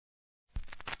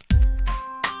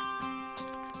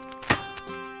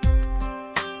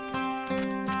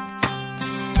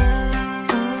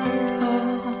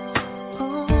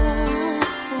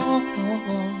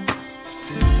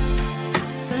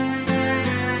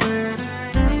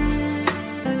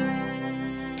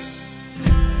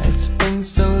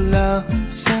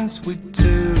we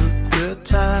took the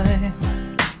time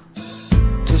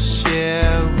to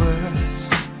share words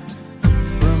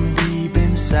from deep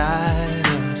inside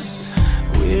us.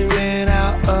 We're in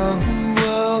our own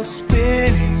world,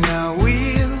 spinning our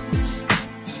wheels,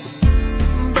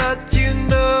 but you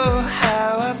know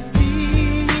how I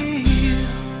feel.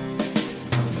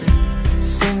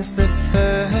 Since the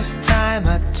first time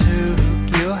I took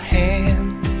your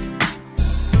hand,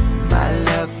 my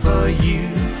love for you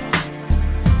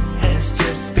has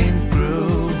just been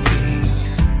growing.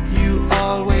 You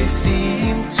always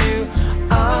seem to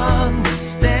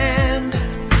understand.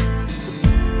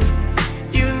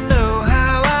 You know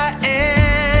how I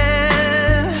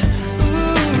am.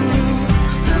 Ooh,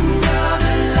 I'm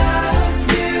gonna love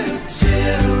you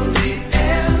till the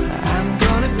end. I'm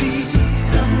gonna be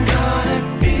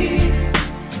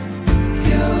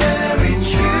your very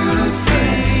true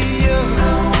friend.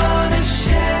 I wanna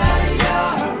share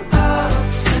your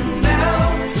ups and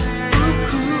downs.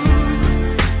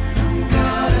 I'm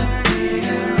gonna be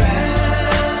around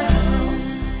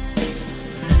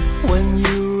when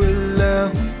you're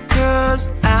alone, 'cause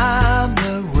I'm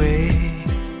away.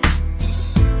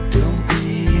 Don't be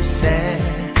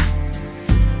sad,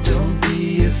 don't be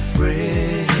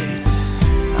afraid.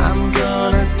 I'm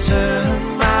gonna turn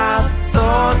my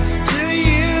thoughts to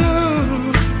you,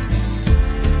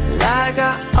 like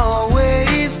I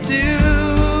always do.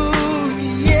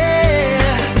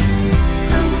 Yeah,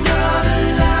 I'm gonna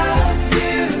love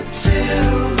you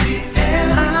till the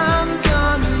end. I'm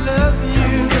gonna love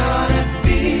you. I'm gonna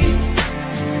be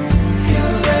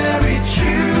your very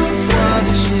true friend.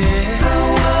 I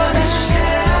wanna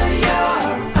share your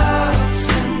ups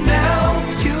and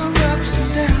downs, your ups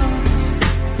and downs.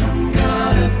 I'm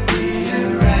gonna be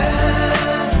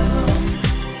around.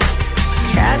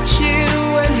 Catch you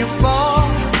when you fall,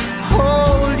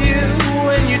 hold you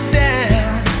when you're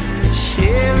down,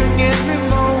 sharing every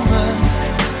moment.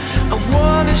 I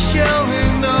wanna show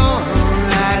it all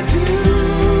I do.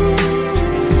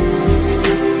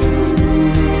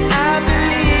 I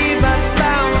believe I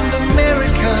found a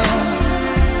miracle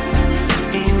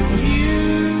in you.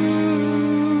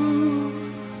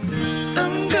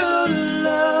 I'm gonna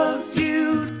love you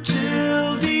till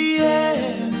the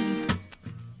end.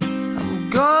 I'm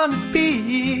gonna be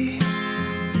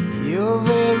your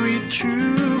very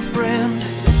true friend.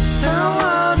 I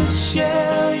wanna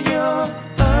share your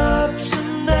ups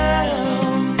and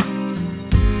downs.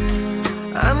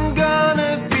 I'm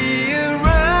gonna be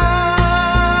around.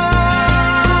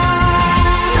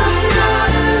 I'm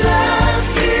gonna love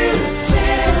you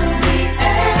till the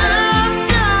end. I'm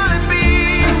gonna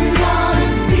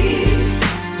be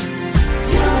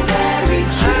your very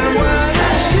true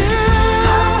friend.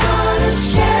 I wanna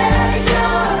share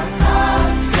your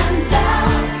ups and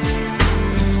downs.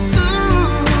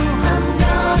 Ooh, I'm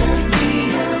gonna be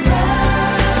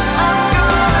around.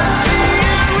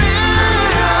 I'm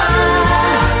gonna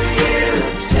love you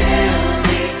till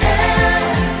the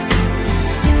end.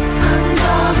 I'm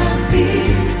gonna be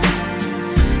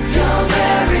your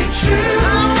very true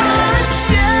friend.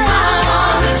 I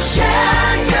wanna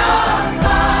share your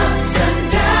ups and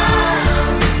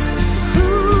downs.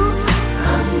 Ooh,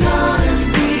 I'm gonna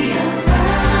be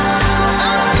around.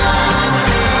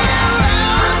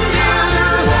 I'm gonna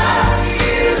love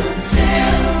you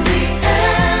till the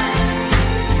end.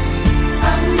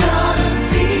 I'm gonna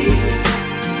be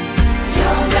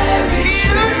your very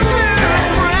true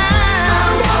friend. I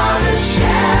wanna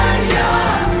share your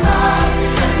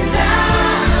ups and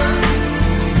downs.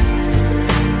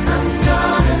 I'm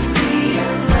gonna be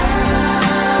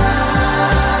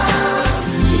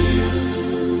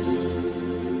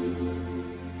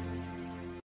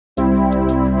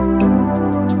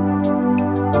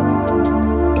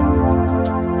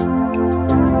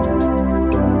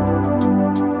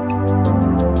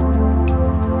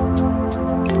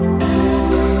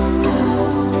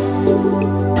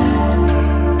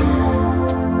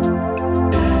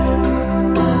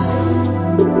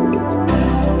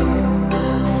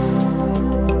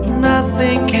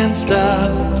Nothing can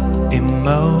stop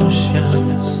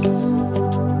emotions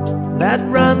that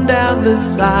run down the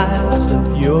sides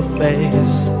of your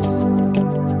face.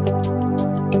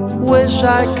 Wish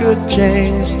I could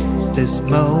change this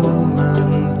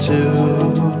moment to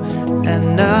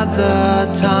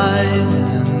another time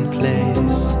and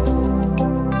place.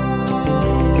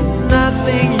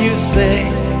 Nothing you say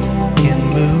can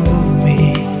move me.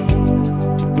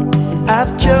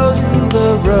 I've chosen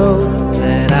the road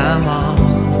that I'm on.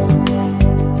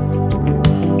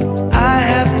 I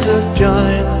have to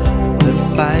join the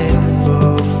fight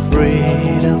for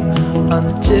freedom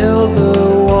until the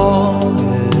war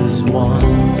is won.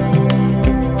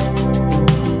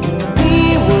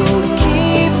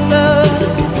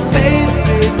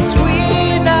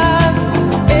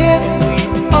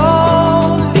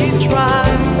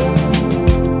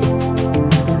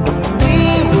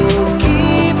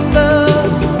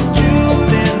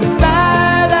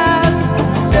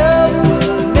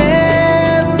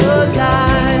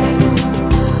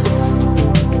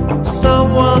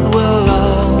 someone will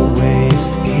always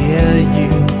hear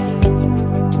you,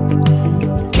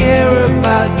 care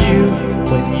about you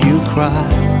when you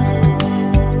cry.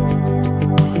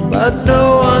 But no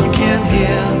one can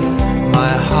hear,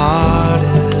 my heart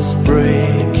is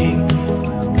breaking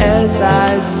as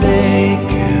I say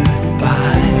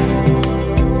goodbye.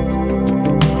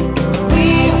 We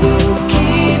will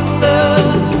keep the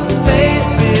faith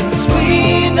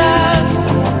between us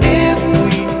if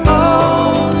we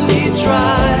only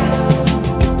try.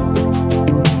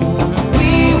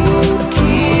 We will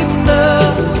keep the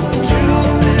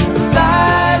truth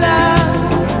inside us,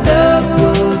 love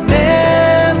will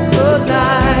never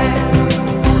lie.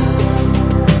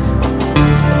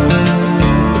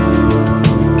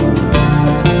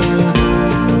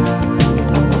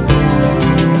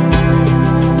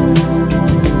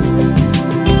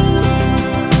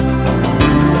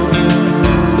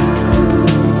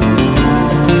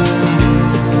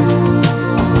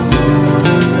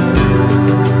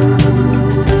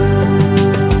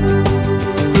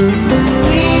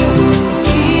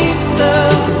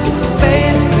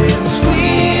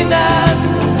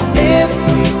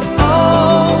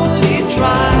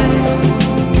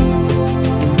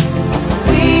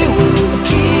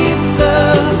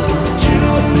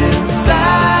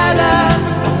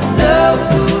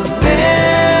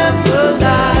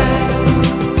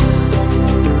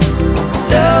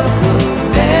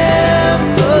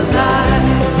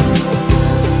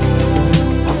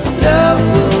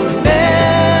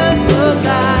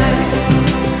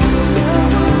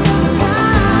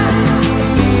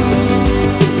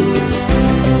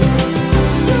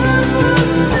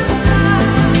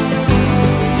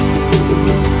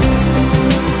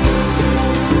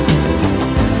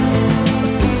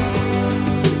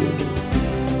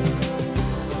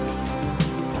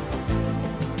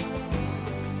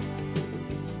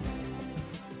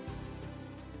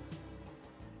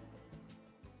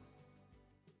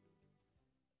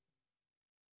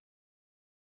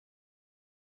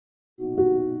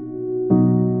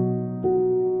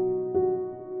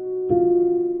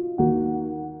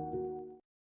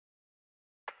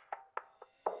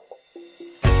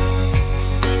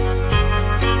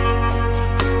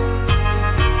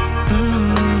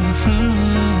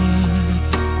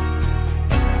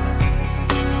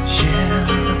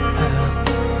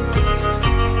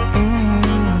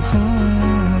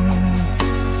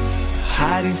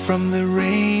 From the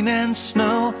rain and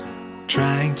snow,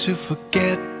 trying to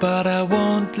forget but I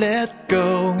won't let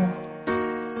go.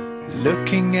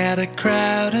 Looking at a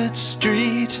crowded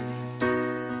street,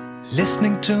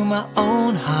 listening to my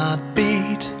own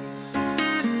heartbeat.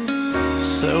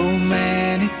 So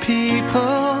many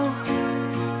people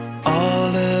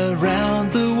all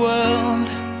around the world.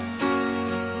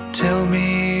 Tell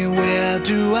me, where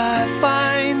do I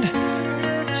find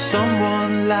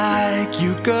someone like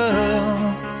you, girl?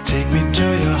 Take me to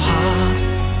your heart,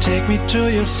 take me to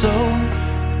your soul.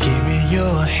 Give me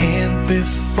your hand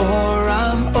before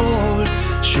I'm old.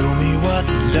 Show me what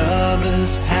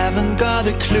lovers haven't got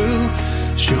a clue.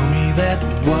 Show me that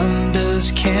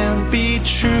wonders can't be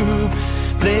true.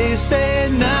 They say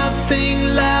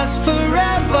nothing lasts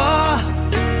forever.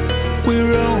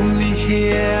 We're only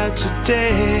here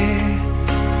today.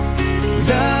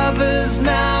 Love is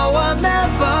now or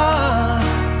never.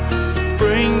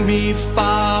 Bring me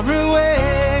far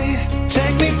away.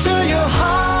 Take me to your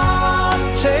heart,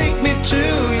 take me to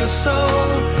your soul.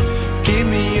 Give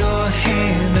me your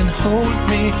hand and hold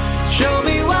me. Show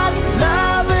me what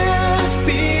love is,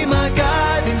 be my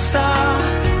guiding star.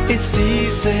 It's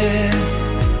easy,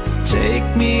 take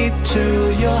me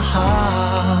to your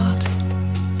heart.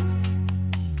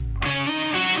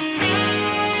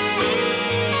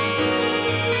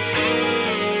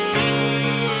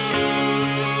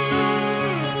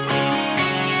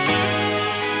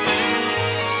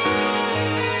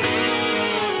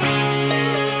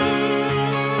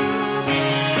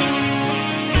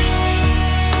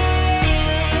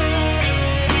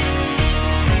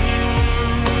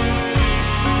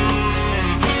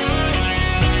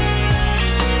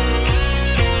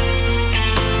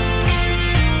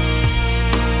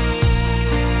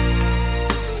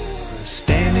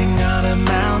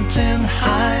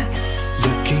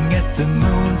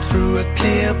 Through a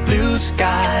clear blue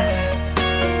sky,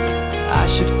 I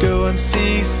should go and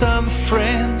see some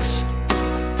friends,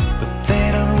 but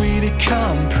they don't really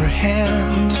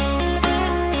comprehend.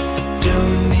 I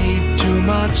don't need too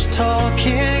much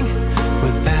talking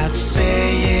without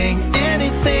saying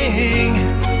anything.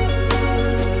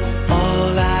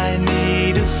 All I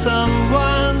need is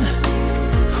someone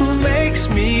who makes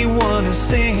me wanna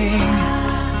sing.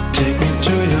 Take me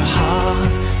to your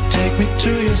heart, take me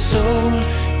to your soul.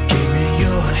 Give me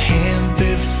your hand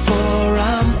before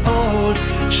I'm old.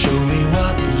 Show me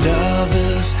what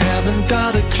lovers haven't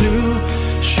got a clue.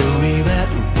 Show me that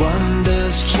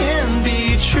wonders can be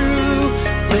true.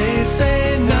 They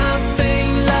say nothing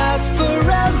lasts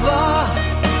forever.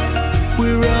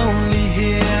 We're only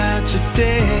here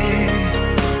today.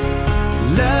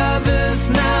 Love is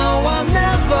now or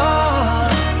never.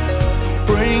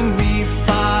 Bring me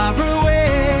far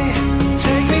away.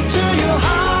 Take me to your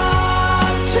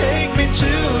heart, take me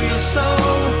to your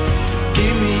soul.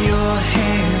 Give me your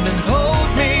hand and hold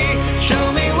me. Show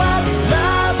me what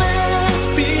love is,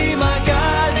 be my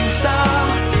guiding star.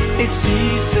 It's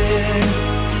easy.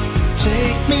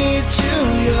 Take me to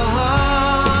your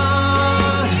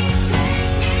heart.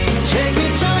 Take me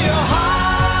to your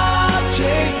heart,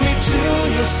 take me to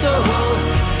your soul.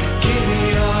 Give me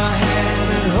your hand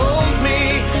and hold me.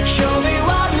 Show me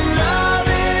what love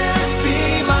is, be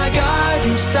my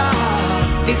guiding star.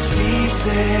 It's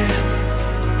easy.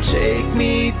 Take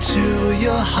me to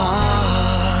your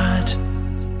heart.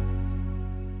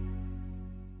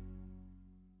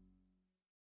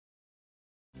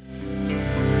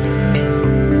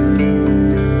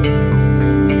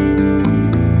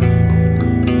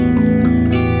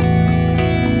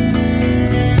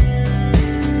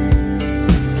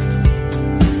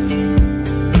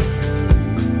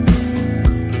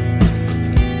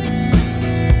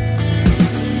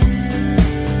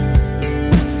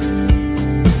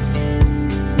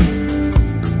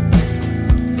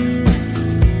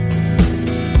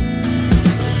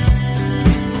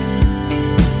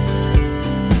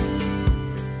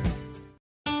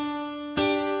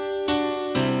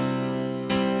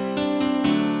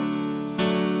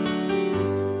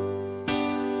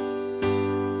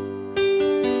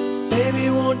 Baby,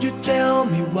 won't you tell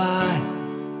me why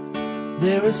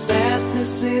there is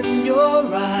sadness in your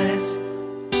eyes?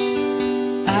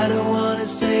 I don't wanna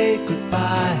say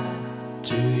goodbye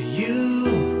to you.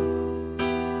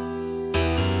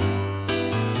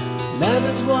 Love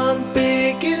is one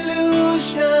big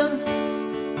illusion.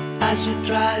 I should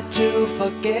try to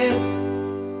forget,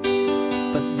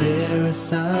 but there is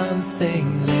something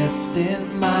left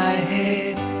in my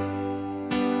head.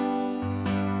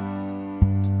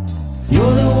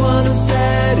 You're the one who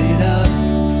set it up.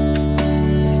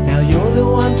 Now you're the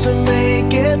one to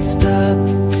make it stop.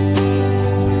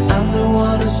 I'm the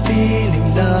one who's feeling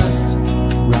lost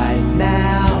right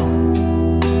now.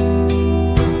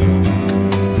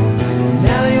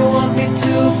 Now you want me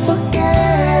to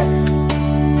forget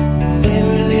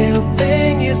every little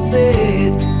thing you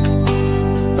said,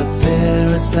 but there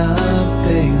is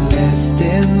something left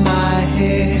in my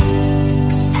head.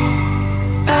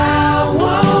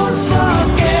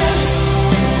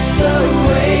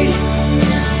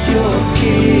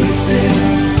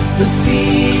 The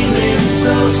feeling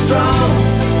so strong,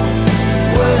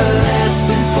 we're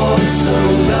lasting for so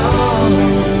long.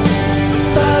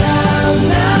 But I'm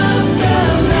not the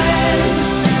man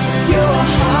your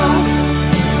heart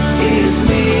is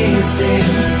missing.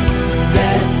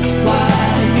 That's why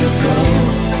you go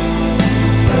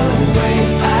away,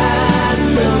 I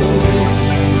know.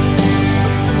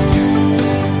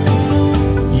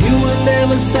 You were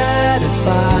never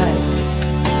satisfied,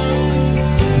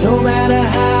 no matter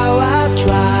how I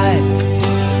tried.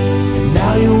 And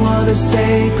now you wanna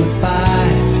say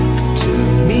goodbye to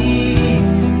me.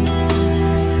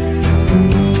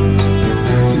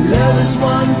 Love is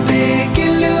one big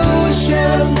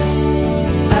illusion.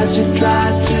 I should try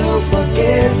to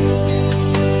forget,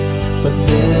 but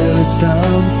there is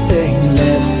something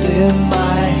left in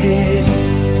my head.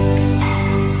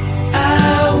 I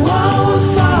won't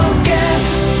forget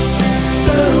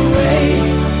the way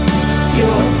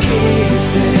you're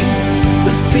kissing,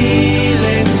 the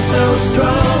feeling so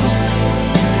strong,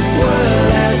 we're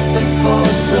lasting for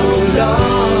so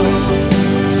long.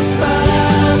 But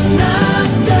I'm not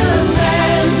the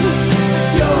man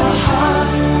your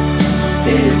heart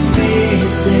is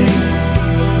missing.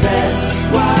 That's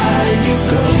why you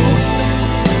go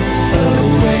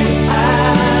away, I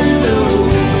know.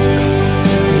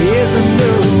 Yes, I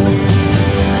know.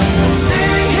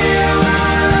 Sitting here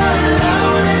all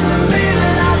alone in the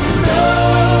middle of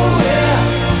nowhere,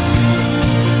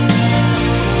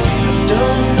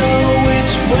 don't know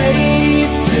which way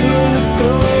to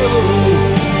go.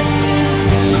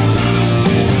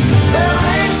 There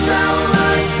ain't so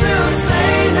much to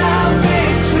say now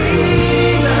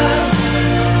between us.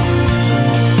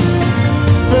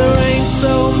 There ain't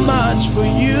so much for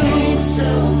you.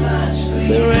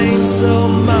 There ain't so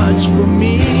much for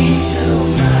me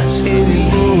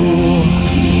anymore.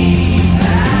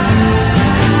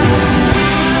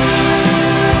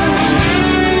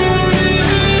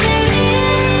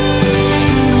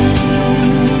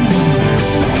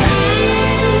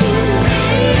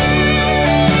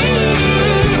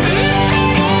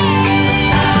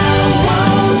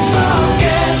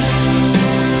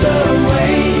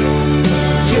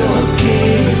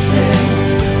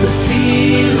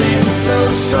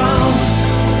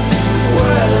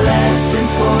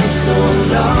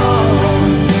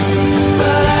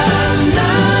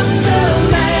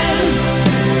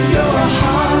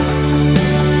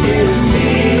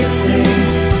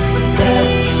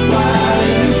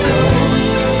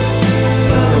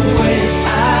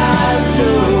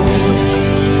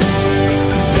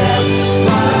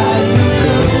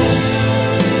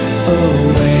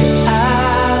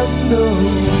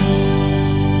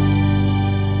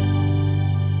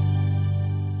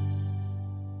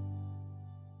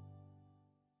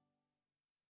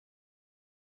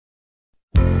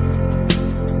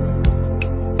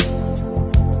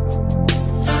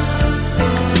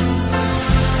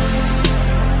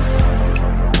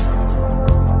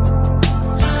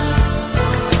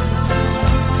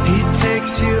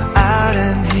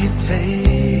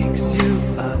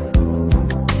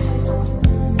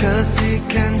 'cause he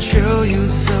can show you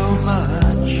so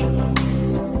much.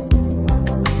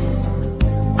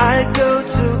 I go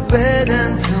to bed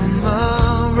and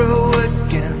tomorrow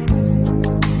again.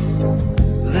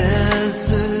 There's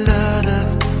a lot of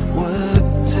work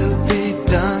to be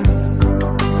done.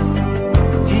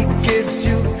 He gives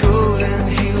you gold and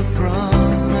he'll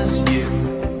promise you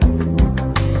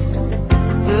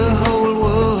the whole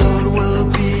world will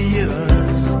be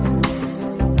yours.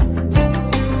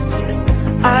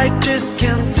 I just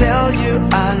can't tell you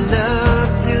I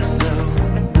love you so.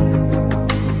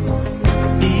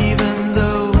 Even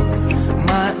though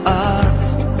my odds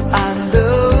are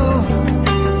low,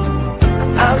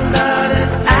 I'm not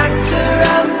an actor,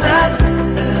 I'm not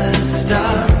a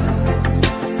star,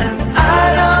 and I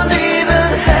don't even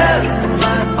have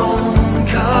my own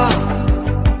car.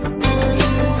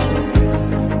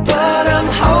 But I'm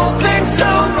hoping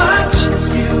so much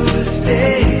you will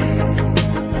stay,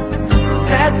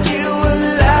 that you will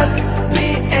love me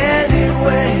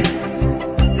anyway.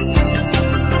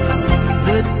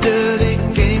 The dirty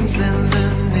games and the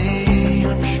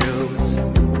neon shows,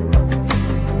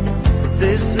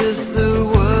 this is the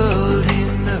world he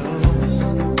knows.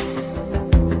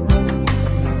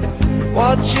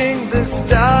 Watching the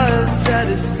stars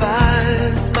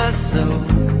satisfies my soul.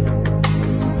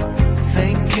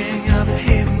 Thinking of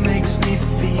him makes me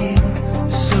feel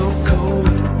so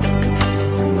cold.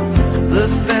 The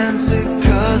fancy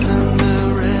cars and the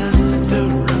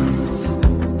restaurants,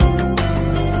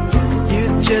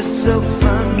 you're just so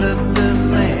fond of the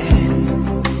man.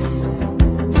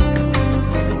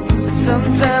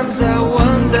 Sometimes I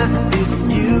wonder if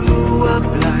you are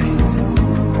blind.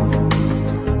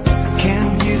 Can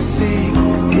you see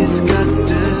he's got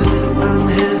dirt on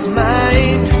his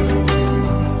mind?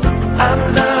 I'm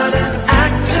not an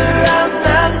actor, I'm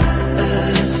not a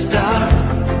star,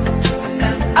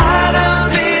 and I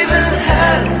don't even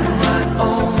have my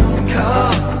own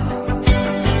car.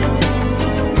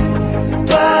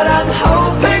 But I'm hoping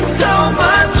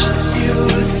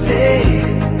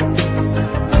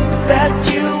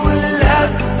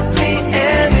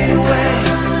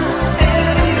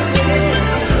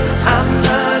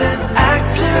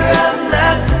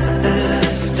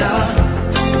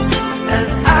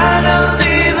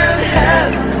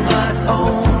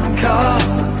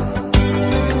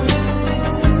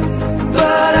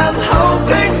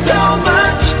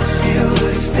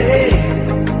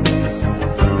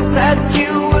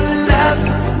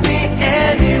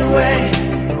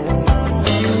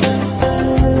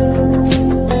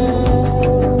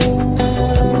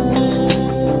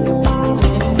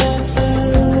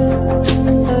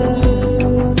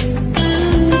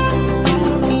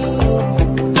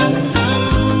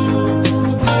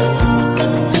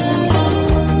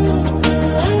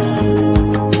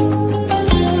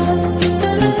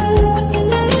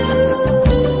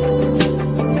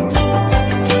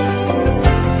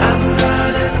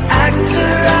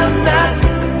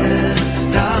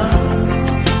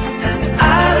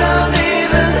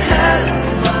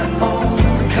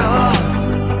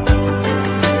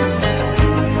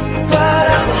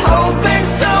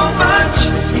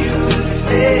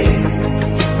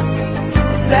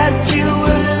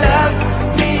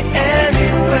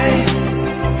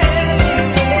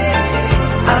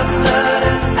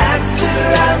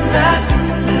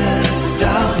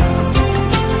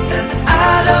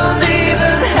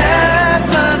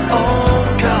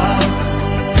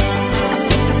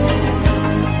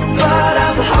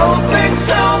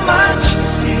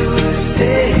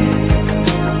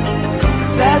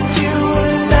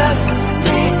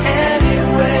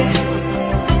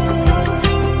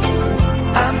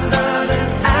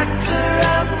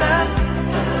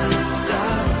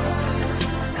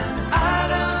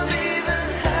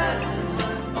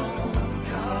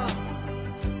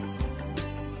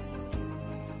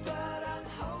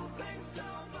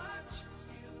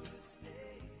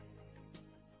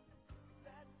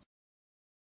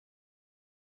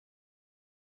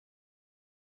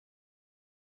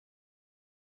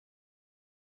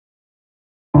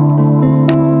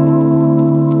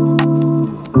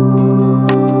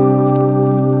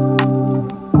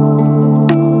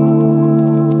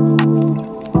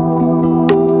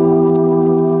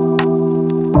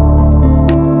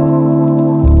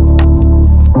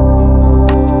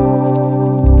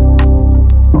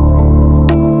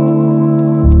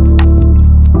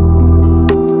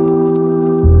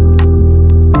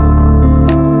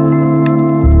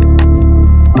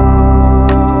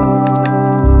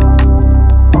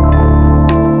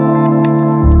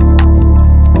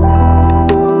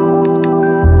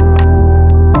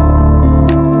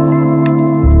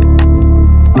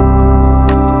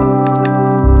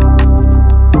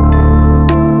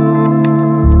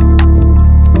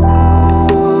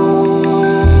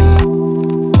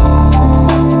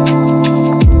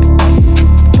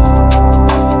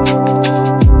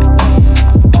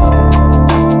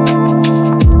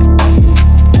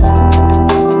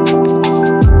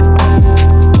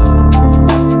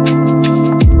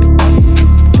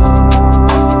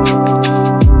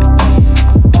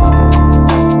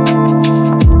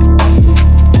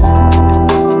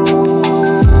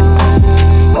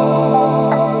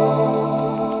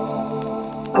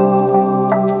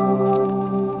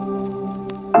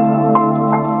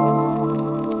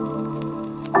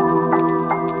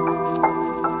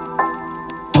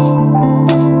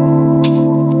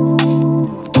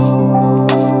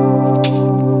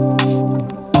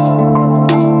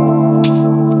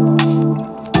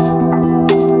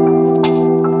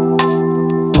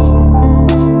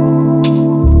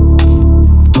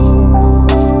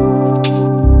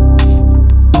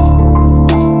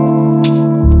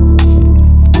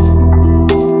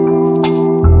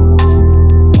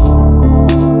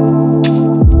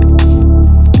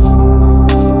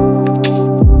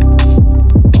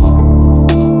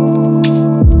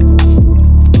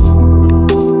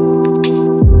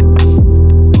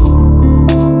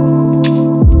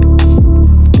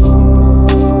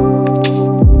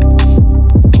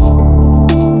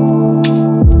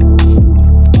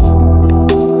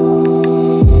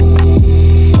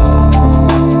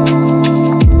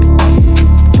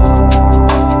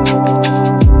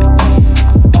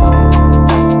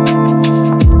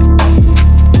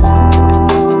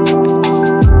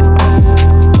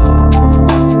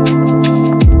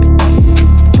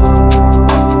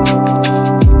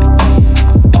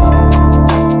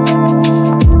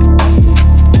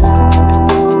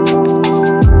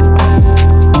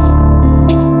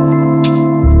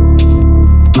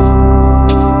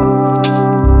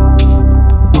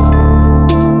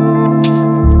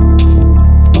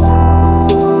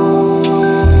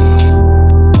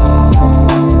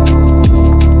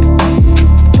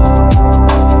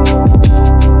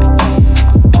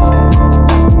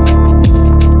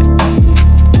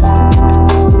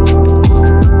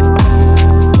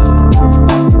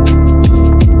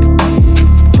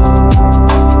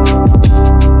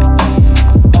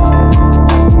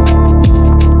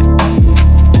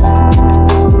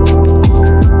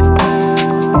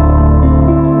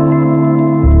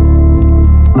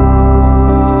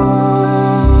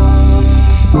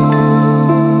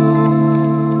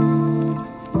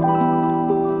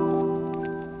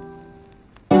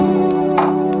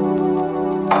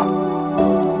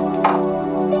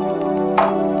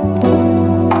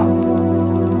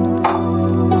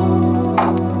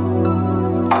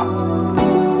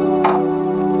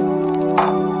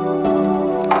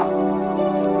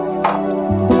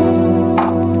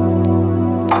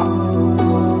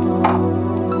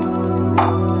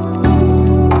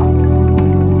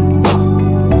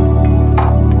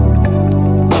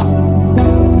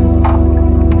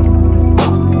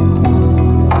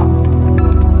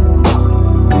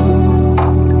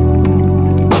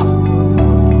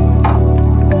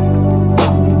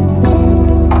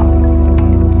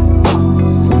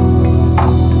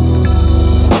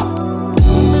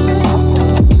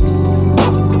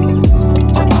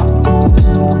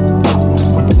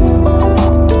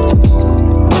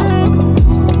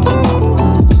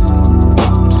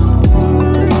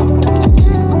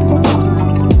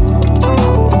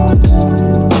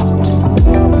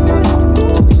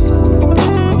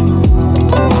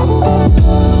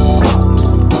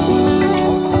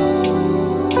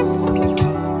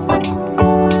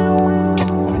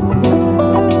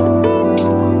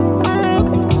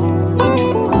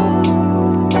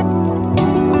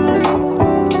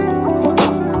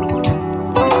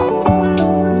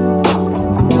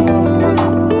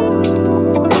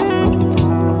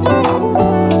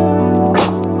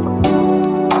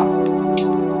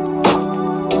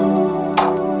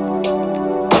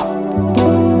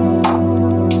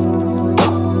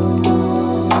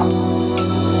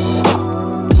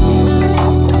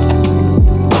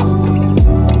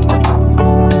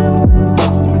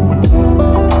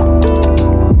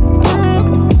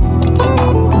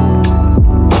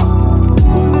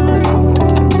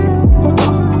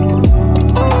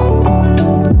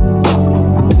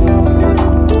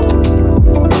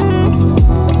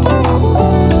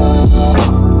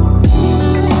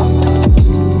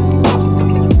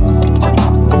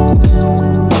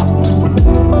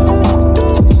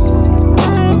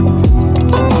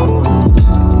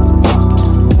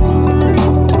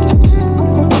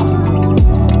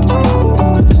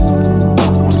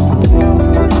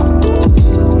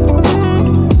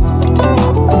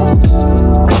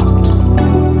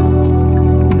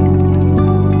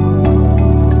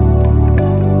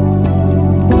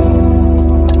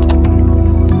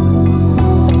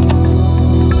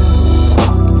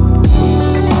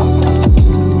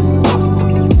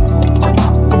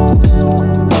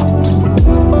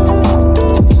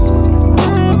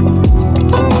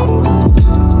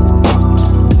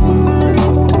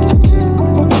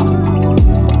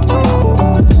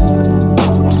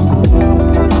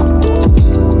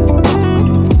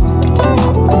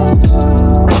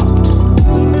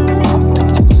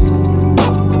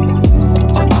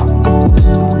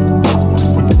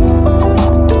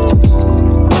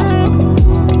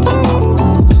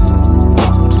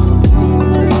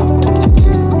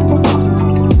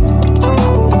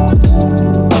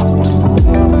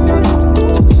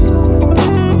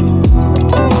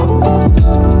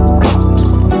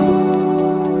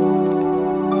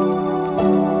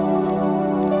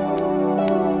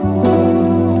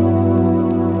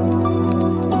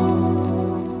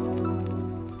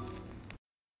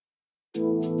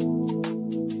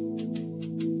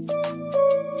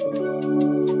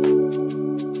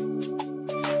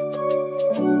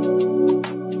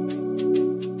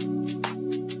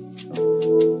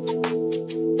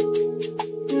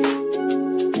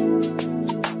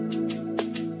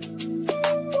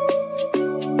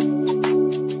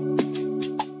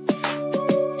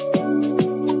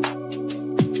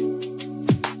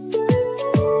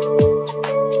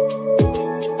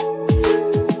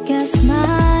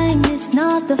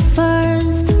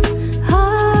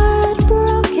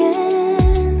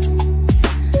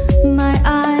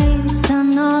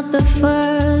the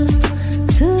first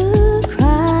to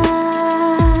cry.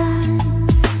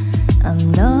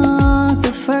 I'm not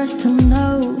the first to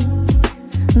know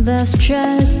there's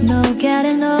just no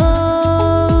getting over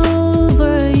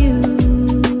you.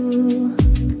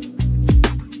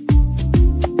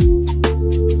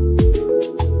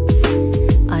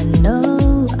 I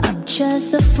know I'm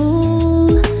just a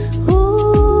fool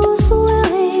who's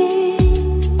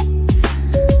willing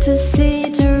to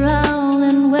sit around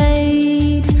and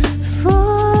wait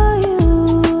for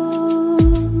you.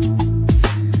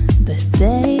 But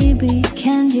baby,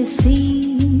 can't you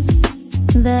see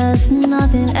there's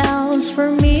nothing else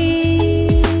for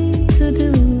me to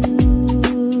do?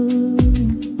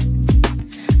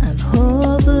 I'm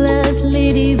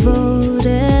hopelessly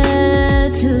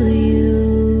devoted to you.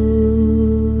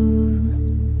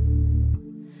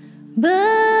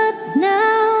 But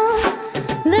now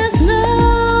there's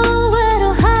nowhere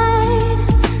to hide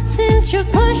since you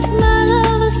pushed my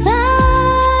love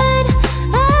aside.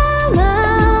 I'm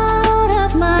out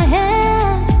of my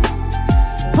head,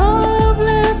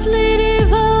 hopelessly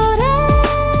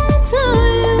devoted to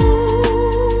you.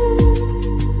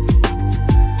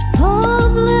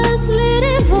 Hopelessly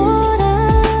devoted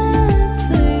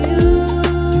to you.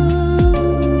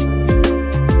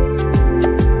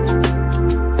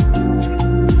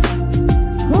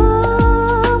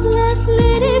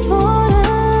 Hopelessly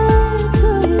devoted to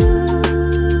you.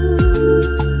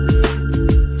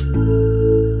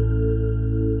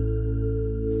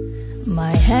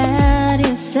 My head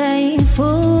is saying,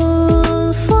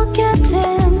 fool, forget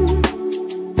him.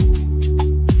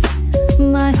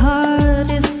 My heart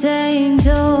is saying,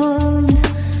 don't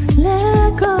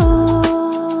let go.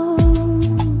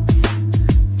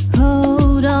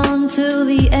 Hold on till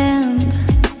the end.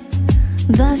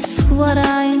 That's what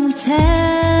I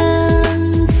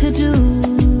intend to do.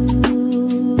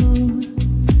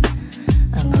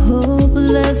 I'm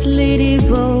hopelessly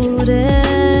devoted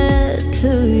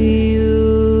to you.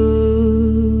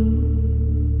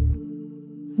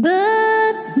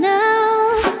 But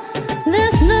now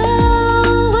there's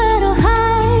nowhere to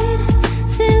hide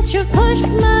since you pushed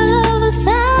my love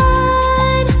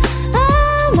aside.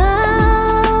 I'm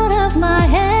out of my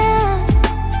head,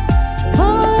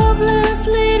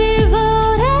 hopelessly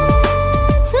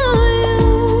devoted to you.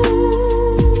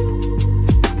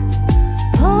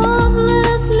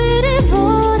 Hopelessly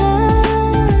devoted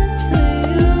to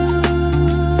you.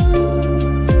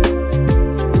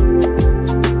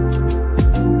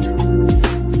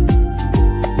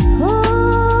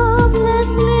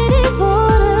 Hopelessly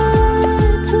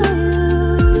devoted to you.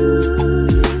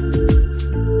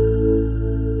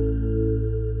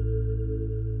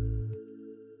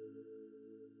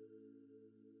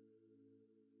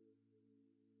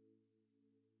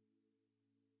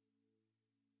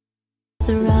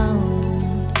 Surround.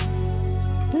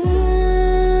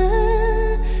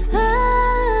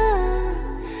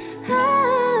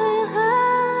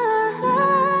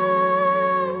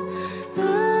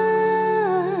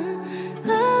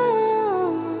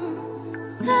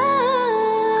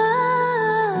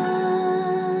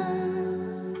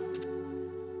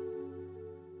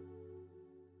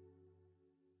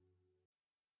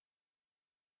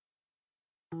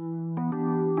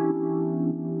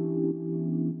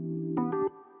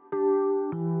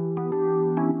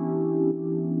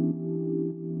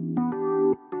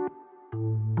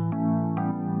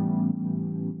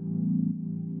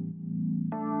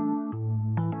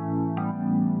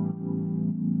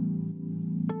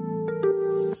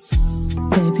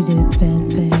 Baby did bad,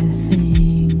 bad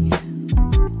thing.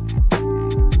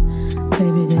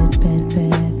 Baby did bad,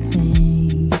 bad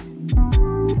thing.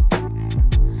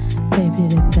 Baby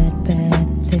did bad, bad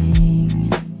thing.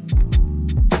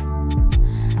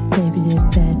 Baby did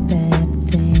bad, bad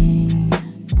thing.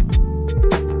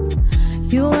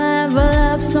 You ever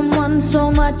love someone so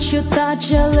much you thought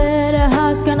your little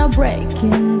heart's gonna break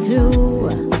in two?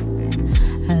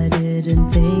 I didn't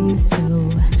think so.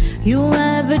 You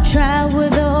ever tried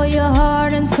with all your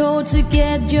heart and soul to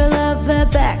get your lover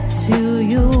back to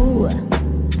you?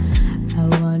 I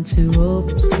want to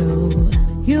hope so.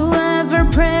 You ever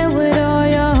pray with all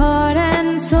your heart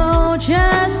and soul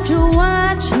just to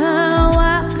watch her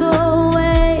walk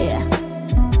away?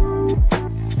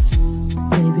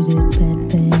 Baby did bad,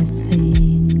 bad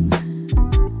thing.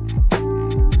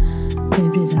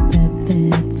 Baby did a bad,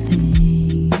 bad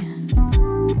thing.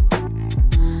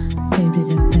 Baby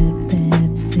did a bad,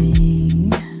 bad thing.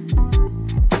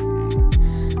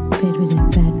 Baby did a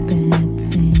bad, bad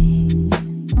thing.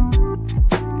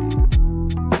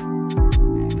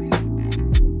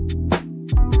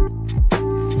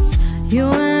 You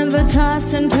ever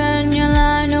toss and turn your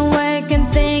line awake and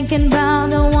thinking about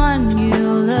the one you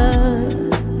love.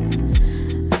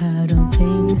 I don't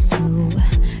think so.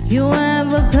 You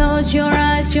ever close your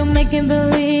eyes, you're making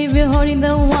believe you're holding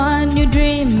the one you're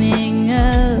dreaming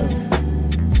of.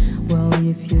 Well,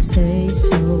 if you say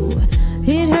so.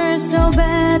 It hurts so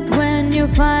bad when you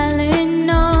finally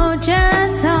know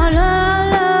just how low,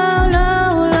 low,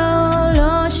 low, low,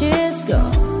 low she's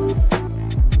gone.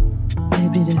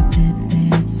 Baby, the bad,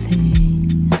 bad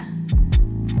thing.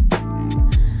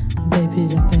 Baby,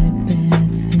 the bad, bad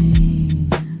thing.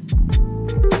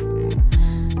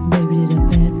 Baby, the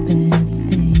bad, bad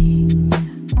thing.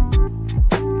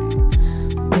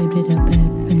 Baby, the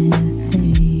bad, bad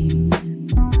thing.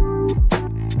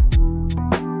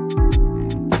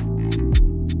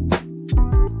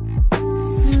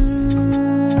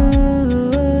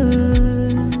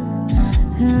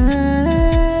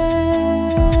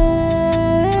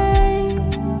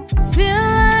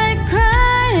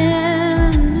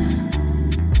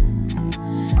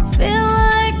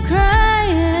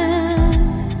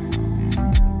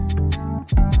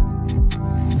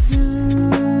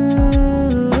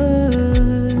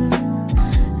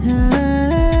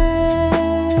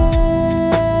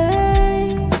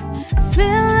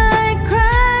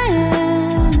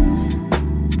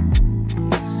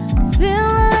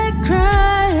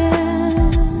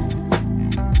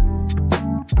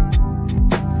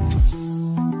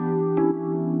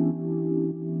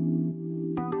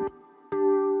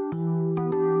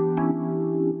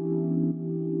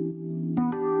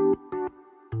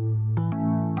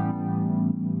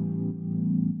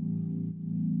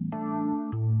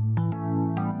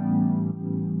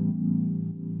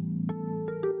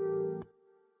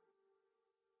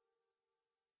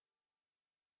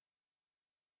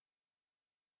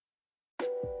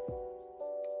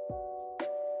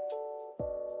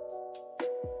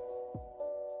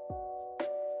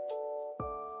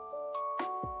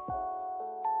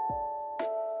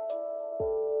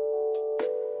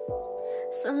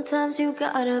 Sometimes you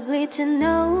gotta bleed to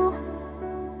know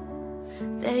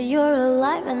that you're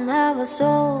alive and have a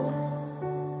soul.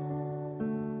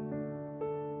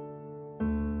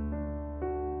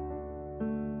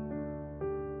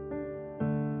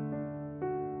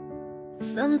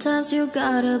 Sometimes you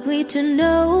gotta bleed to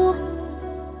know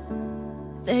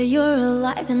that you're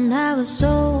alive and have a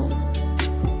soul.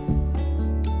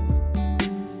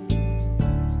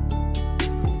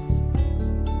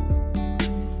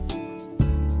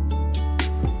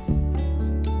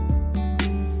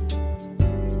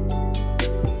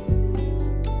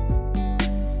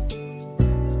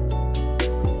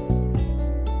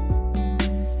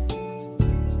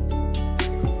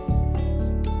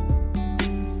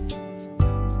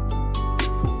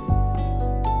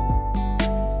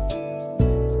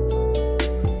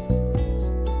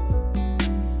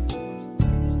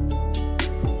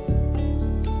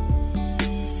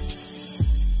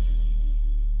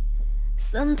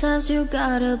 Sometimes you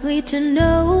gotta bleed to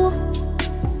know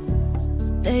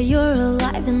that you're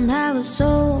alive and have a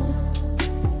soul.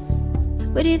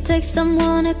 But it takes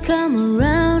someone to come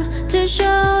around to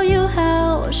show you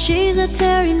how. She's a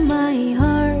tear in my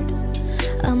heart.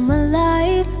 I'm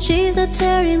alive, she's a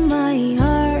tear in my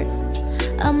heart.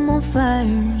 I'm on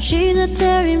fire, she's a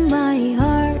tear in my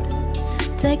heart.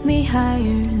 Take me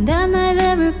higher than I've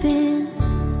ever been.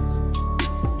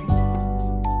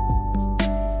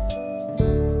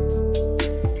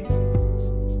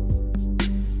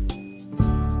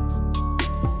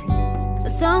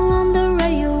 Song on the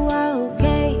radio are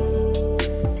okay,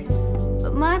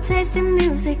 but my taste in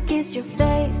music is your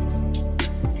face.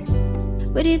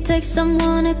 But it takes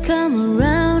someone to come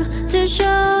around to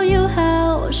show you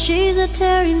how. She's a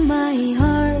tear in my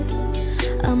heart.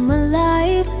 I'm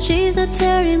alive, she's a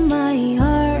tear in my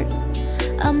heart.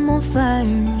 I'm on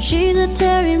fire, she's a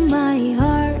tear in my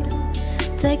heart.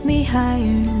 Take me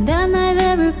higher than I've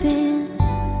ever been.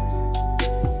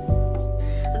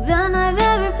 Than I've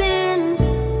ever been.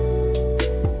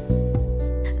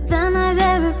 Than I've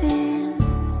ever been.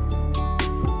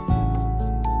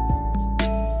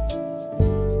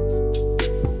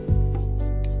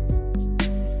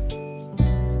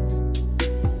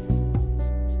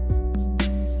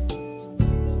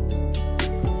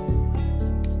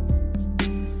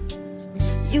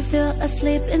 You fell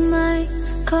asleep in my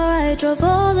car, I drove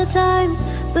all the time.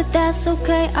 But that's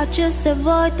okay, I just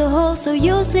avoid the hole so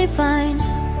you'll sleep fine.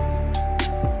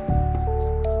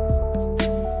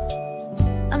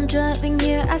 I'm driving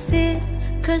here, I sit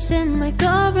cursing my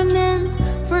government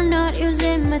for not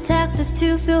using my taxes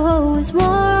to fill holes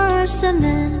more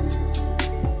cement.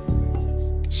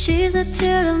 She's a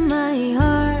tear in my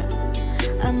heart.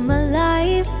 I'm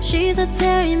alive, she's a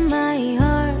tear in my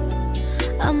heart.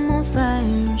 I'm on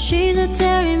fire, she's a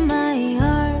tear in my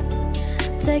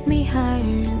heart. Take me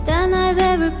higher than I've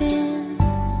ever been.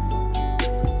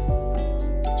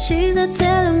 She's a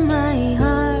tear in my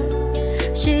heart.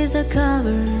 She's a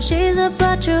cover, she's a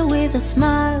butcher with a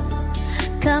smile.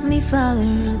 Cut me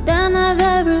farther than I've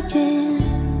ever been.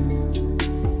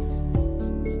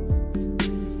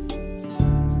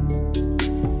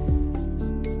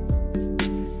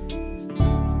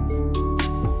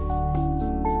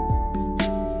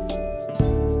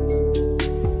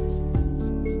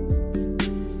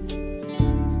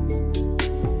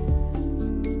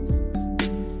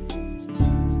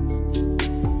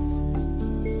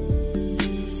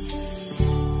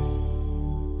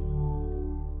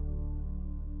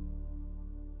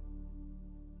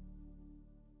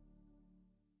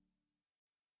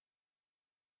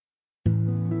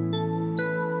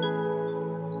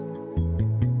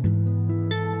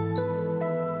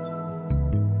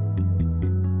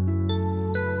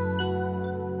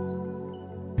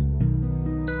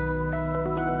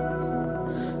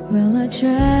 Well, I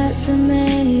tried to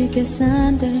make it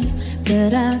Sunday,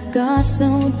 but I got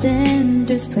so damn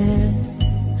depressed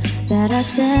that I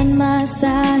set my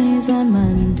sights on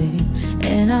Monday,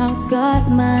 and I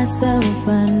got myself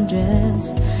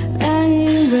undressed. I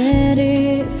ain't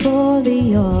ready for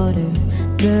the order,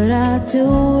 but I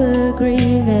do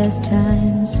agree there's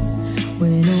times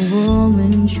when a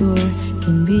woman sure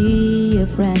can be a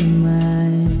friend of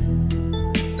mine.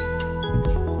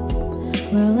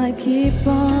 Well, I keep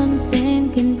on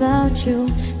thinking about you,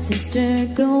 sister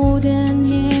golden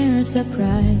hair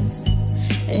surprise,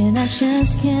 and I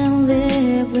just can't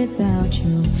live without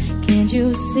you. Can't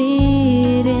you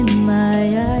see it in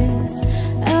my eyes?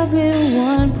 I've been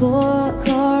one poor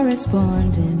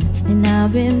correspondent, and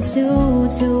I've been too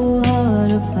hard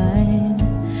to find.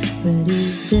 But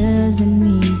this doesn't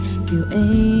mean you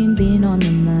ain't been on my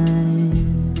mind.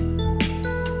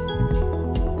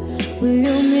 Will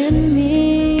you meet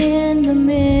me in the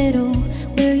middle?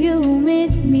 Will you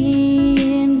meet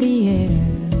me in the air?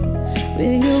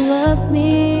 Will you love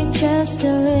me just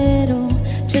a little,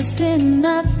 just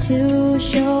enough to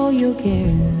show you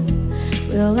care?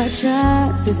 Well, I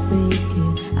try to fake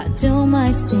it, I don't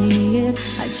mind say it,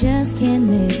 I just can't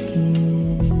make it.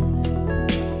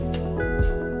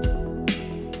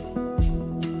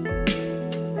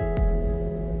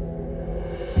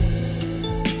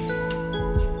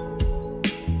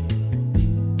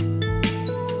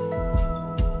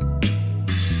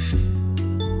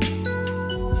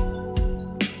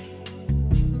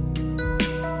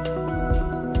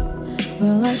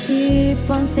 Well, I keep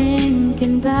on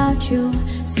thinking about you,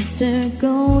 sister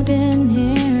golden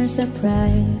hair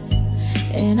surprise,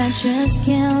 and I just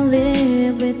can't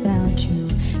live without you.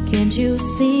 Can't you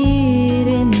see it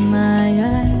in my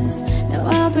eyes? Now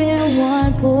I've been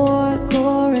one poor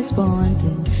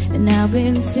correspondent, and I've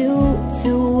been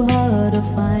too hard to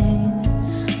find.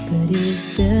 But this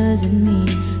doesn't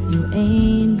mean you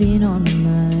ain't been on my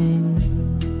mind.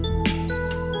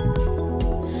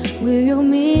 Will you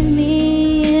meet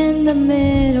me in the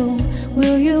middle?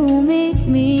 Will you meet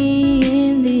me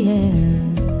in the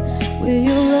air? Will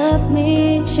you love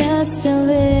me just a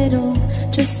little,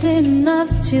 just enough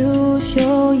to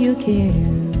show you care?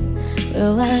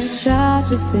 Well, I try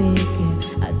to fake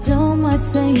it, I don't mind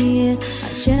say it,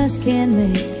 I just can't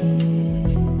make it.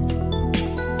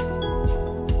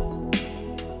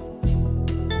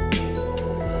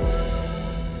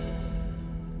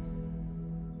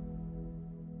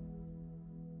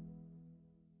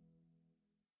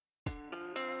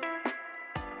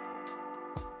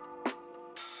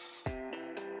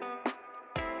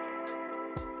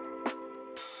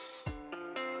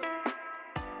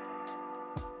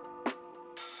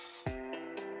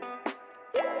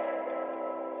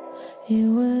 It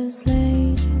was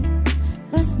late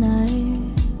last night,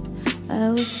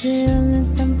 I was feeling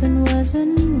something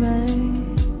wasn't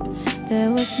right.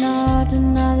 There was not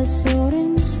another soul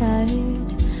inside,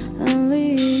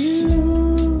 only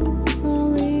you,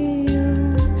 only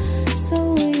you.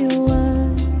 So we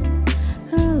walked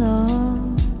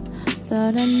along,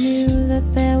 thought I knew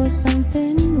that there was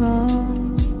something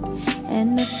wrong,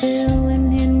 and the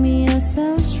feeling hit me oh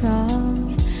so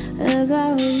strong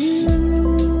about you.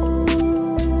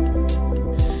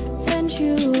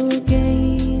 You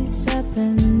gaze up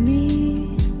at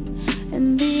me,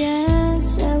 and the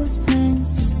answer was plain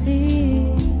to see,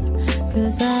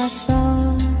 'cause I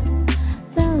saw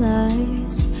the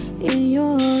lights in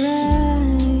your eyes,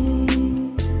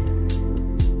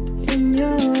 in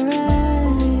your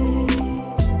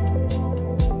eyes.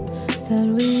 Thought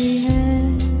we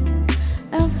had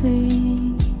a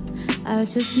I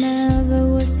just never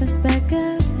would suspect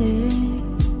a thing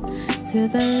till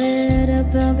the little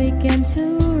bell began to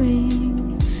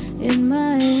ring in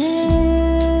my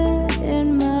head,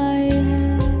 in my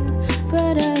head.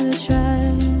 But I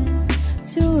tried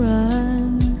to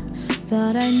run,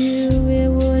 thought I knew it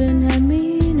wouldn't have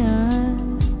me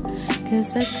none,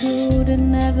 'cause I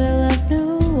couldn't never love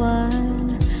no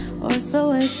one, or so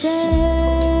I said.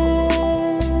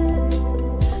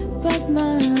 But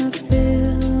my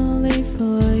feeling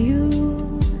for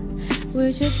you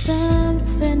was just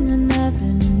something I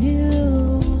never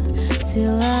knew,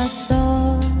 till I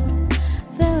saw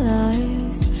the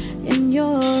lies in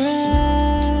your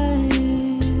eyes,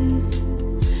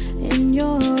 in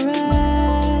your eyes.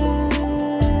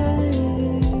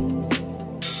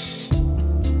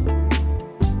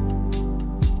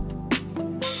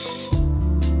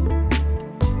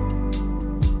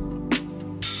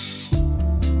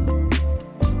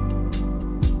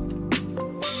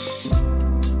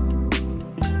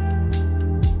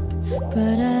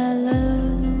 But I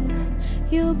love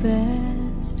you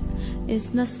best. It's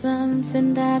not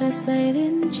something that I said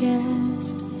in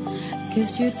jest,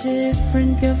 'cause you're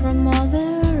different, girl, from all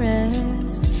the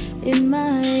rest in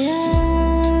my eyes.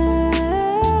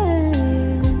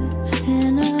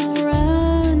 And I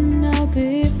run now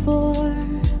before,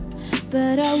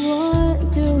 but I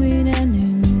won't do it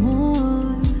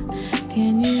anymore.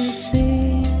 Can you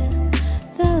see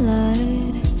the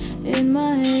light in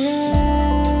my eyes?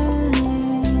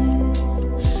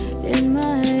 In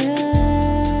my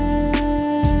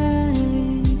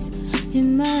eyes, in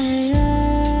my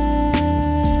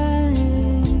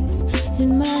eyes, in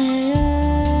my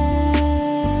eyes.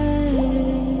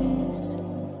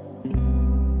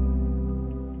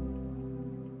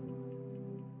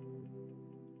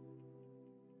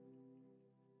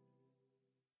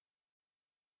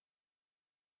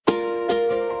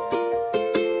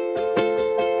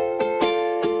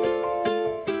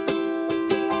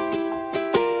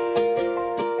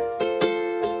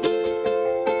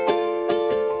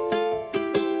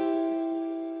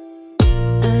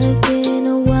 I've been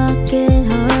a walking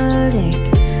heartache.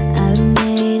 I've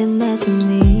made a mess of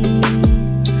me.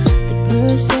 The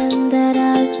person that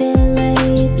I've been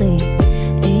lately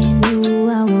ain't who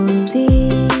I wanna be,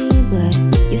 but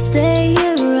you stay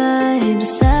here right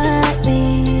beside me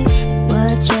and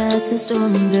watch as the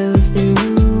storm blows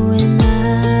through, and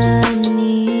I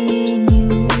need you.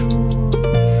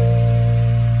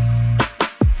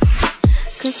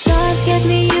 'Cause God gave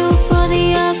me you for the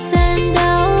ups and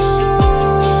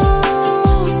downs.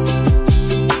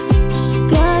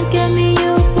 God gave me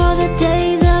you for the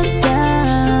days of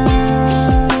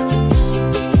doubt.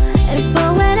 And for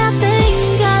when I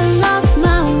think I lost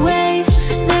my way,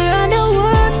 there are no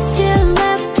words here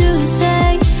left to say.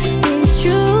 It's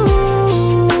true.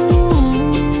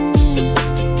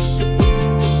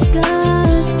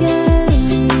 God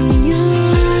gave me you.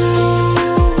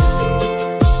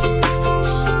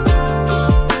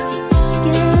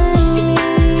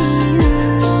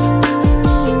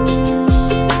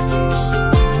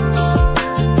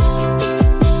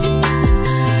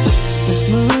 There's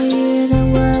more here than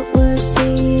what we're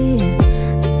seeing,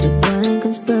 a divine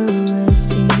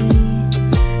conspiracy,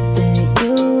 that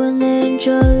you an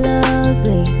angel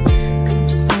lovely,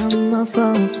 'cause somehow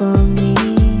fall for me.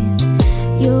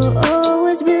 You'll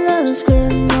always be love's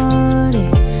great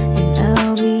morning, and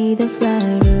I'll be the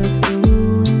flatter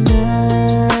fool, and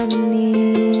I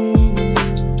need you.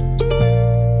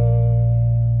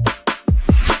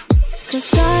 'Cause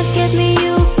God gave me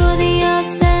you for the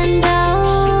ups and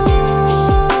downs.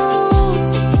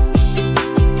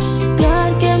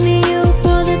 God gave me you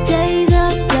for the days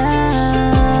of doubt.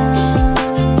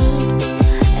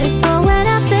 And for when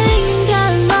I think I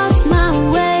lost my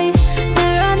way,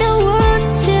 there are no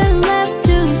words here left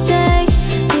to say.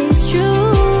 It's true.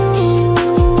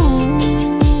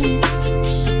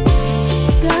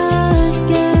 God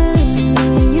gave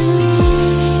me you.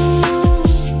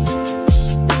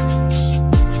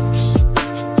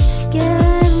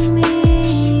 Give me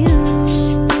you.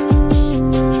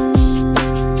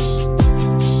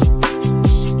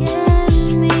 Give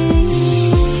me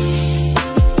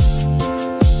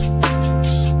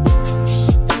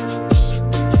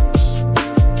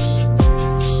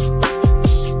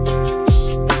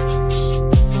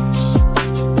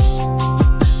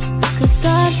Cause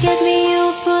God gave me you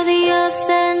for the ups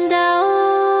and downs.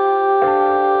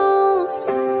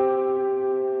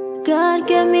 God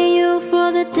gave me you for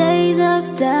the days of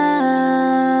doubt.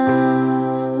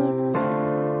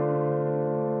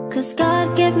 'Cause God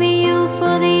gave me you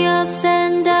for the ups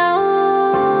and downs.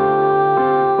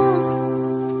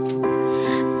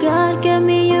 God gave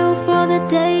me you for the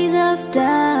days of doubt.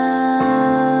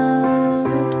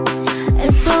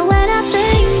 And for when I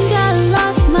think I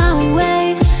lost my way,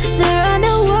 there are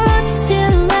no words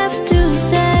still left to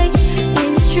say.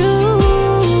 It's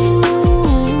true,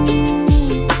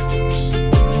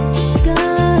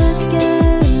 God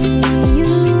gave me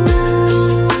you.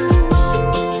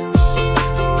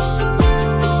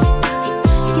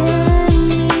 Gave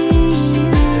me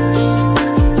you.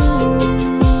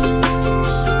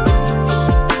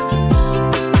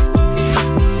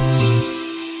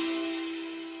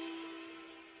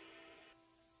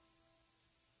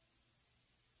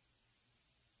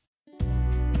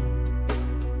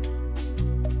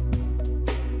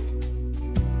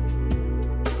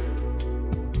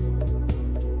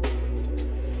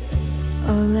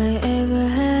 All I ever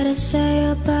had to say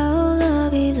about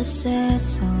love is a sad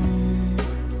song.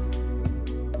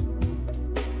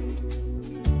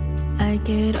 I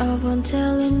get off on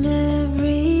telling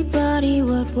everybody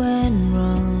what went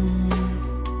wrong.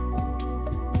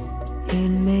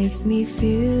 It makes me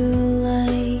feel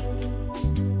like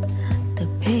the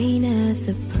pain has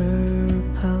a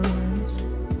purpose,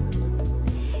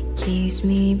 keeps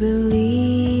me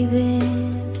believing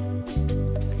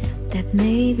that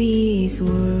maybe it's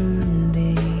worth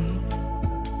it.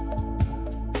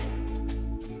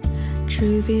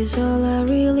 Truth is, all I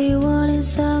really want is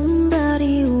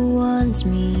somebody who wants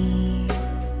me.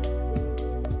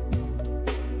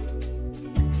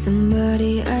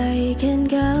 Somebody I can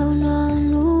count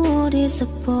on who won't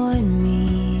disappoint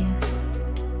me.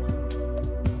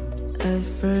 At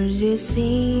first it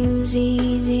seems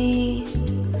easy,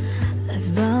 I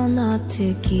vowed not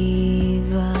to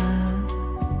give up.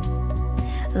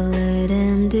 Let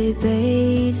them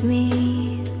debase me,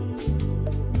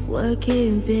 what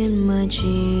keeping my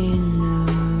chin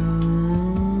up.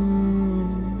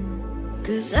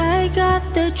 'Cause I got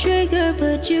the trigger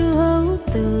but you hold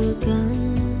the gun.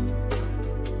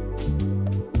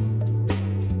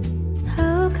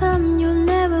 How come you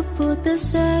never put the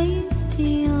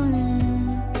safety on?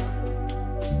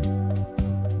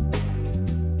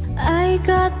 I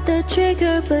got the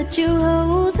trigger but you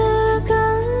hold the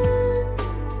gun.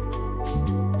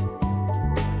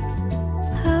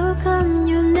 How come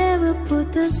you never put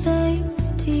the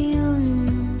safety on?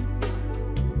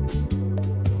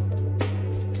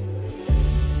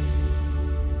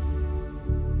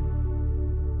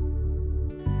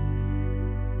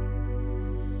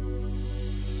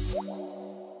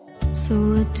 So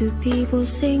what do people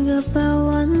sing about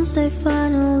once they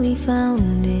finally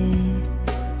found it?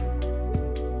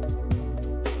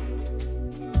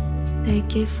 They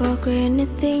keep for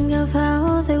granted think of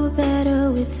how they were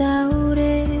better without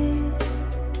it.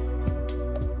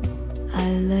 I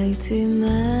like to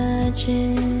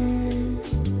imagine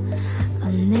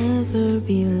I'll never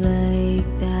be like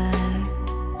that.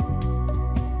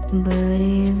 But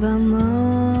if I'm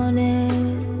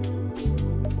honest,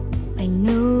 I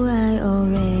know I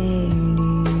already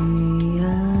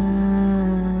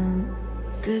am.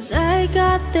 'Cause I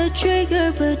got the trigger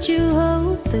but you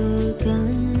hold the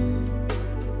gun.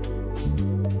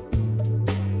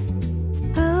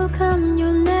 How come you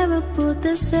never put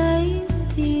the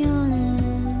safety on?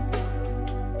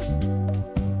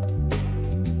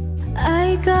 I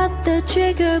got the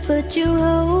trigger but you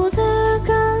hold the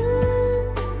gun.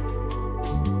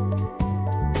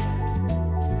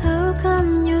 How come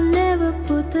you never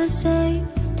put the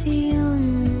safety on?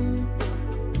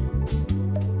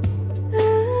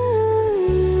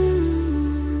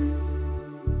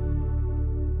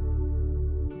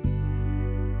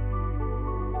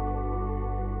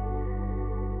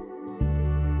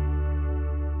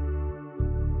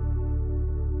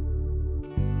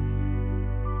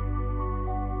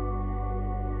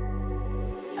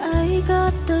 I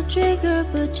got the trigger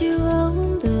but you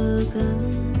hold the gun.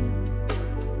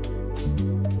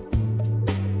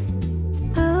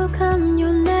 How come you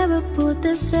never put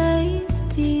the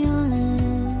safety on?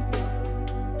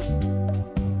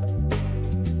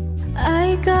 I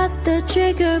got the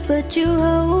trigger but you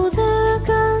hold the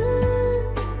gun.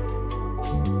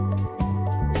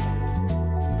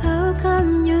 How come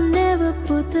you never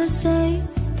put the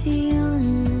safety on?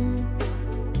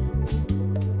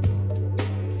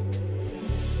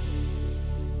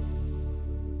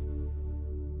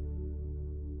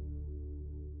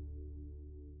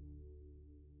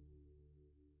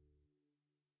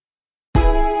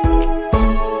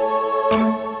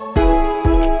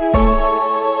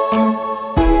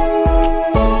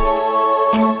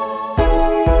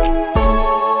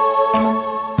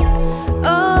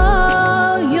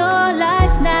 Oh, your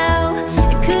life now,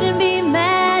 you couldn't be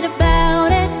mad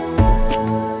about it.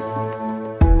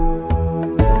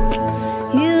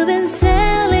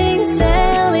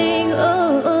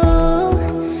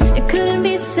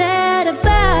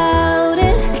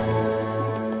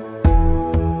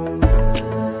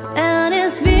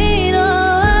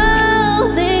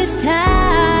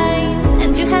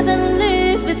 rather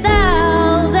live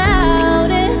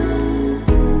without it.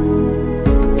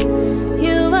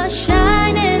 You are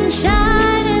shining,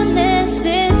 shining. It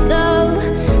seems though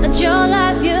that your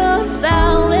life you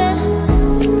found it.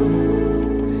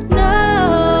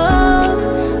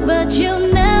 No, but you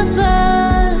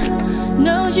never,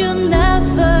 no, you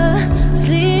never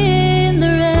seen the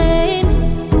rain.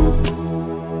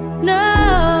 No,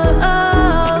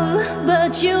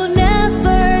 but you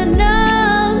never, no,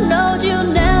 no, you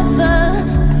never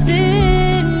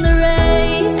seen the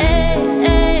rain.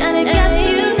 And it gets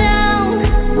you down,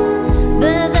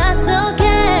 but that's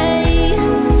okay.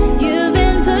 You've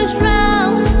been pushed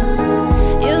round,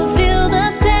 you feel the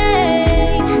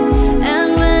pain. And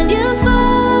when you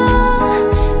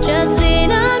fall, just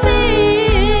lean on me,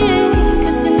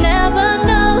 'cause you never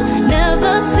know,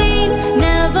 never seen,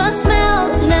 never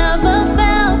smelled, never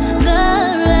felt the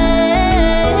rain.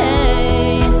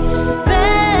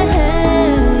 Rain,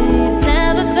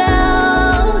 never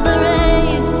felt the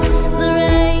rain, the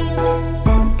rain.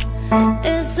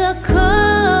 It's a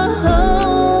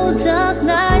cold, dark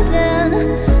night and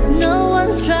no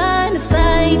one's trying to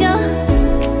find you.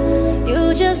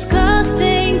 You're just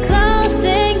coasting,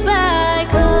 coasting by,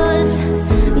 'cause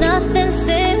nothing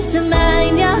seems to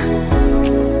mind ya.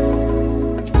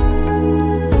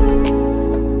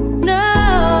 No,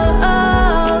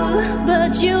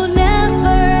 but you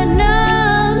never, no,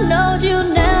 no, you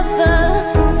never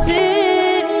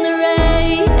seen the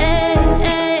rain.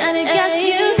 And it gets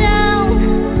you down,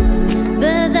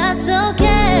 but that's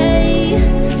okay.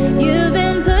 You've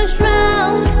been pushed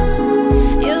round,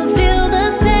 you feel the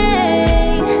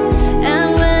pain. And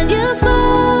when you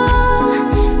fall,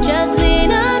 just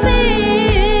lean on me,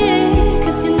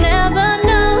 'cause you never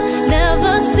know,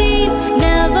 never seen,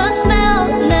 never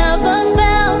smelled, never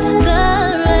felt the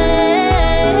rain.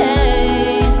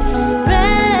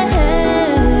 Rain,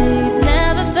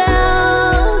 never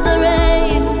felt the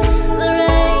rain, the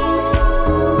rain.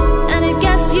 And it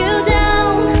gets you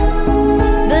down,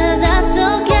 but that's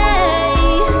okay.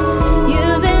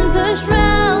 You've been pushed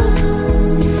round,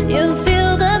 you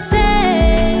feel the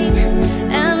pain.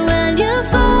 And when you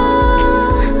fall,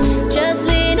 just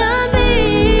lean on me,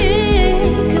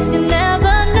 'cause you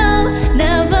never know,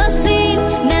 never seen,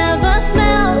 never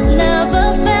smelled, never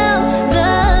felt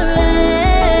the rain.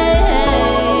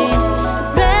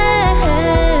 Rain,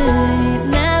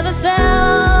 never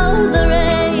felt the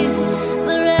rain,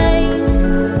 the rain.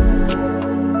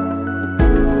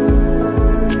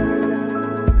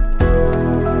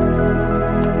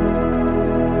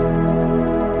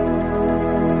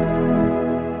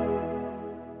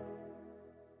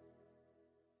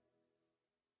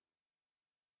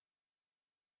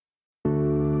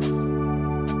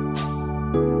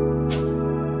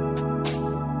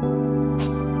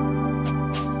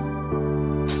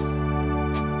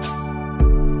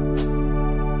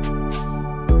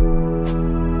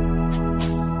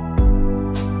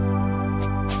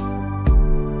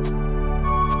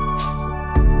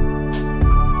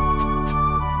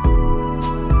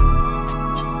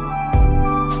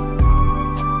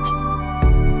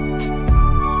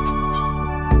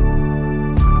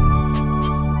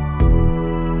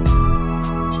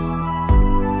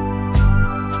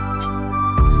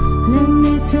 Let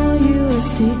me tell you a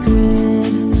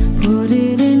secret. Put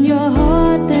it in your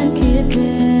heart and keep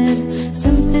it.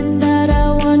 Something that I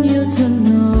want you to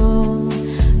know.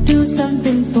 Do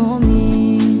something for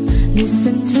me.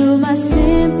 Listen to my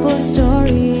simple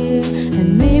story, and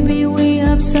maybe we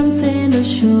have something to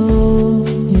show.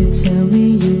 You tell me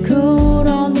you cold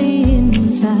on the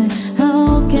inside. How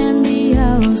can the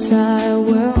outside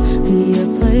world be a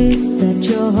place that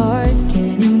your heart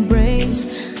can embrace?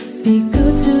 Be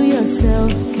good to yourself,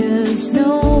 'cause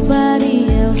nobody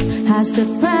else has the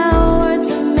power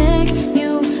to make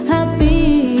you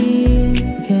happy.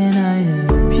 Can I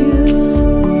help you?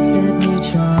 Please let me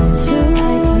try to.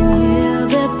 I can hear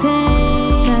the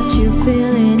pain that you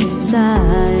feel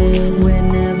inside.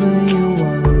 Whenever you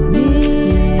want me,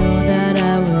 you know that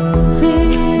I will be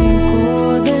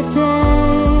for the day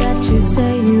that you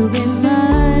say you'll be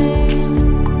mine.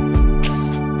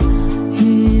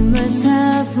 He must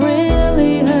have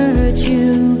really hurt you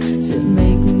to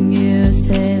make you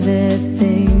say the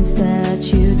things that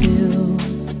you do.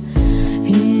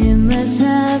 He must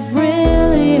have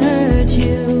really hurt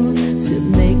you to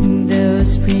make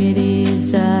those pretty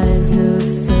eyes look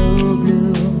so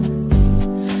blue.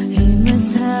 He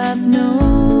must have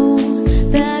known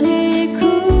that he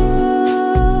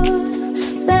could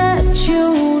let you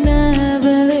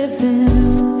never live in.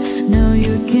 Now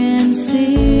you can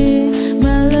see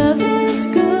my love is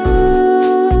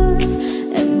good,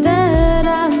 and that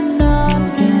I'm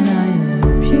not.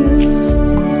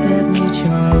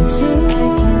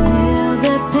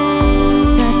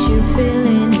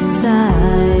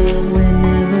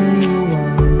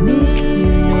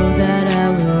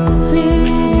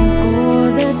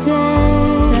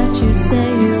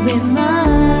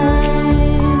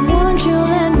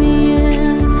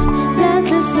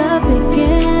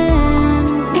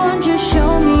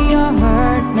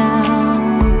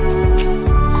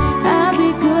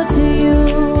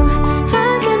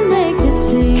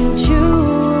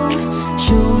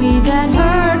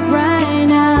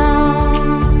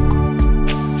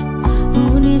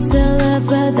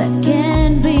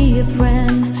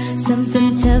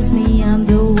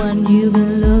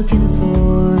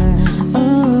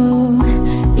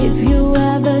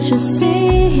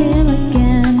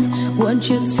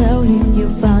 Won't you tell him you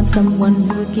found someone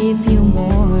who'll give you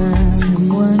more?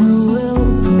 Someone who will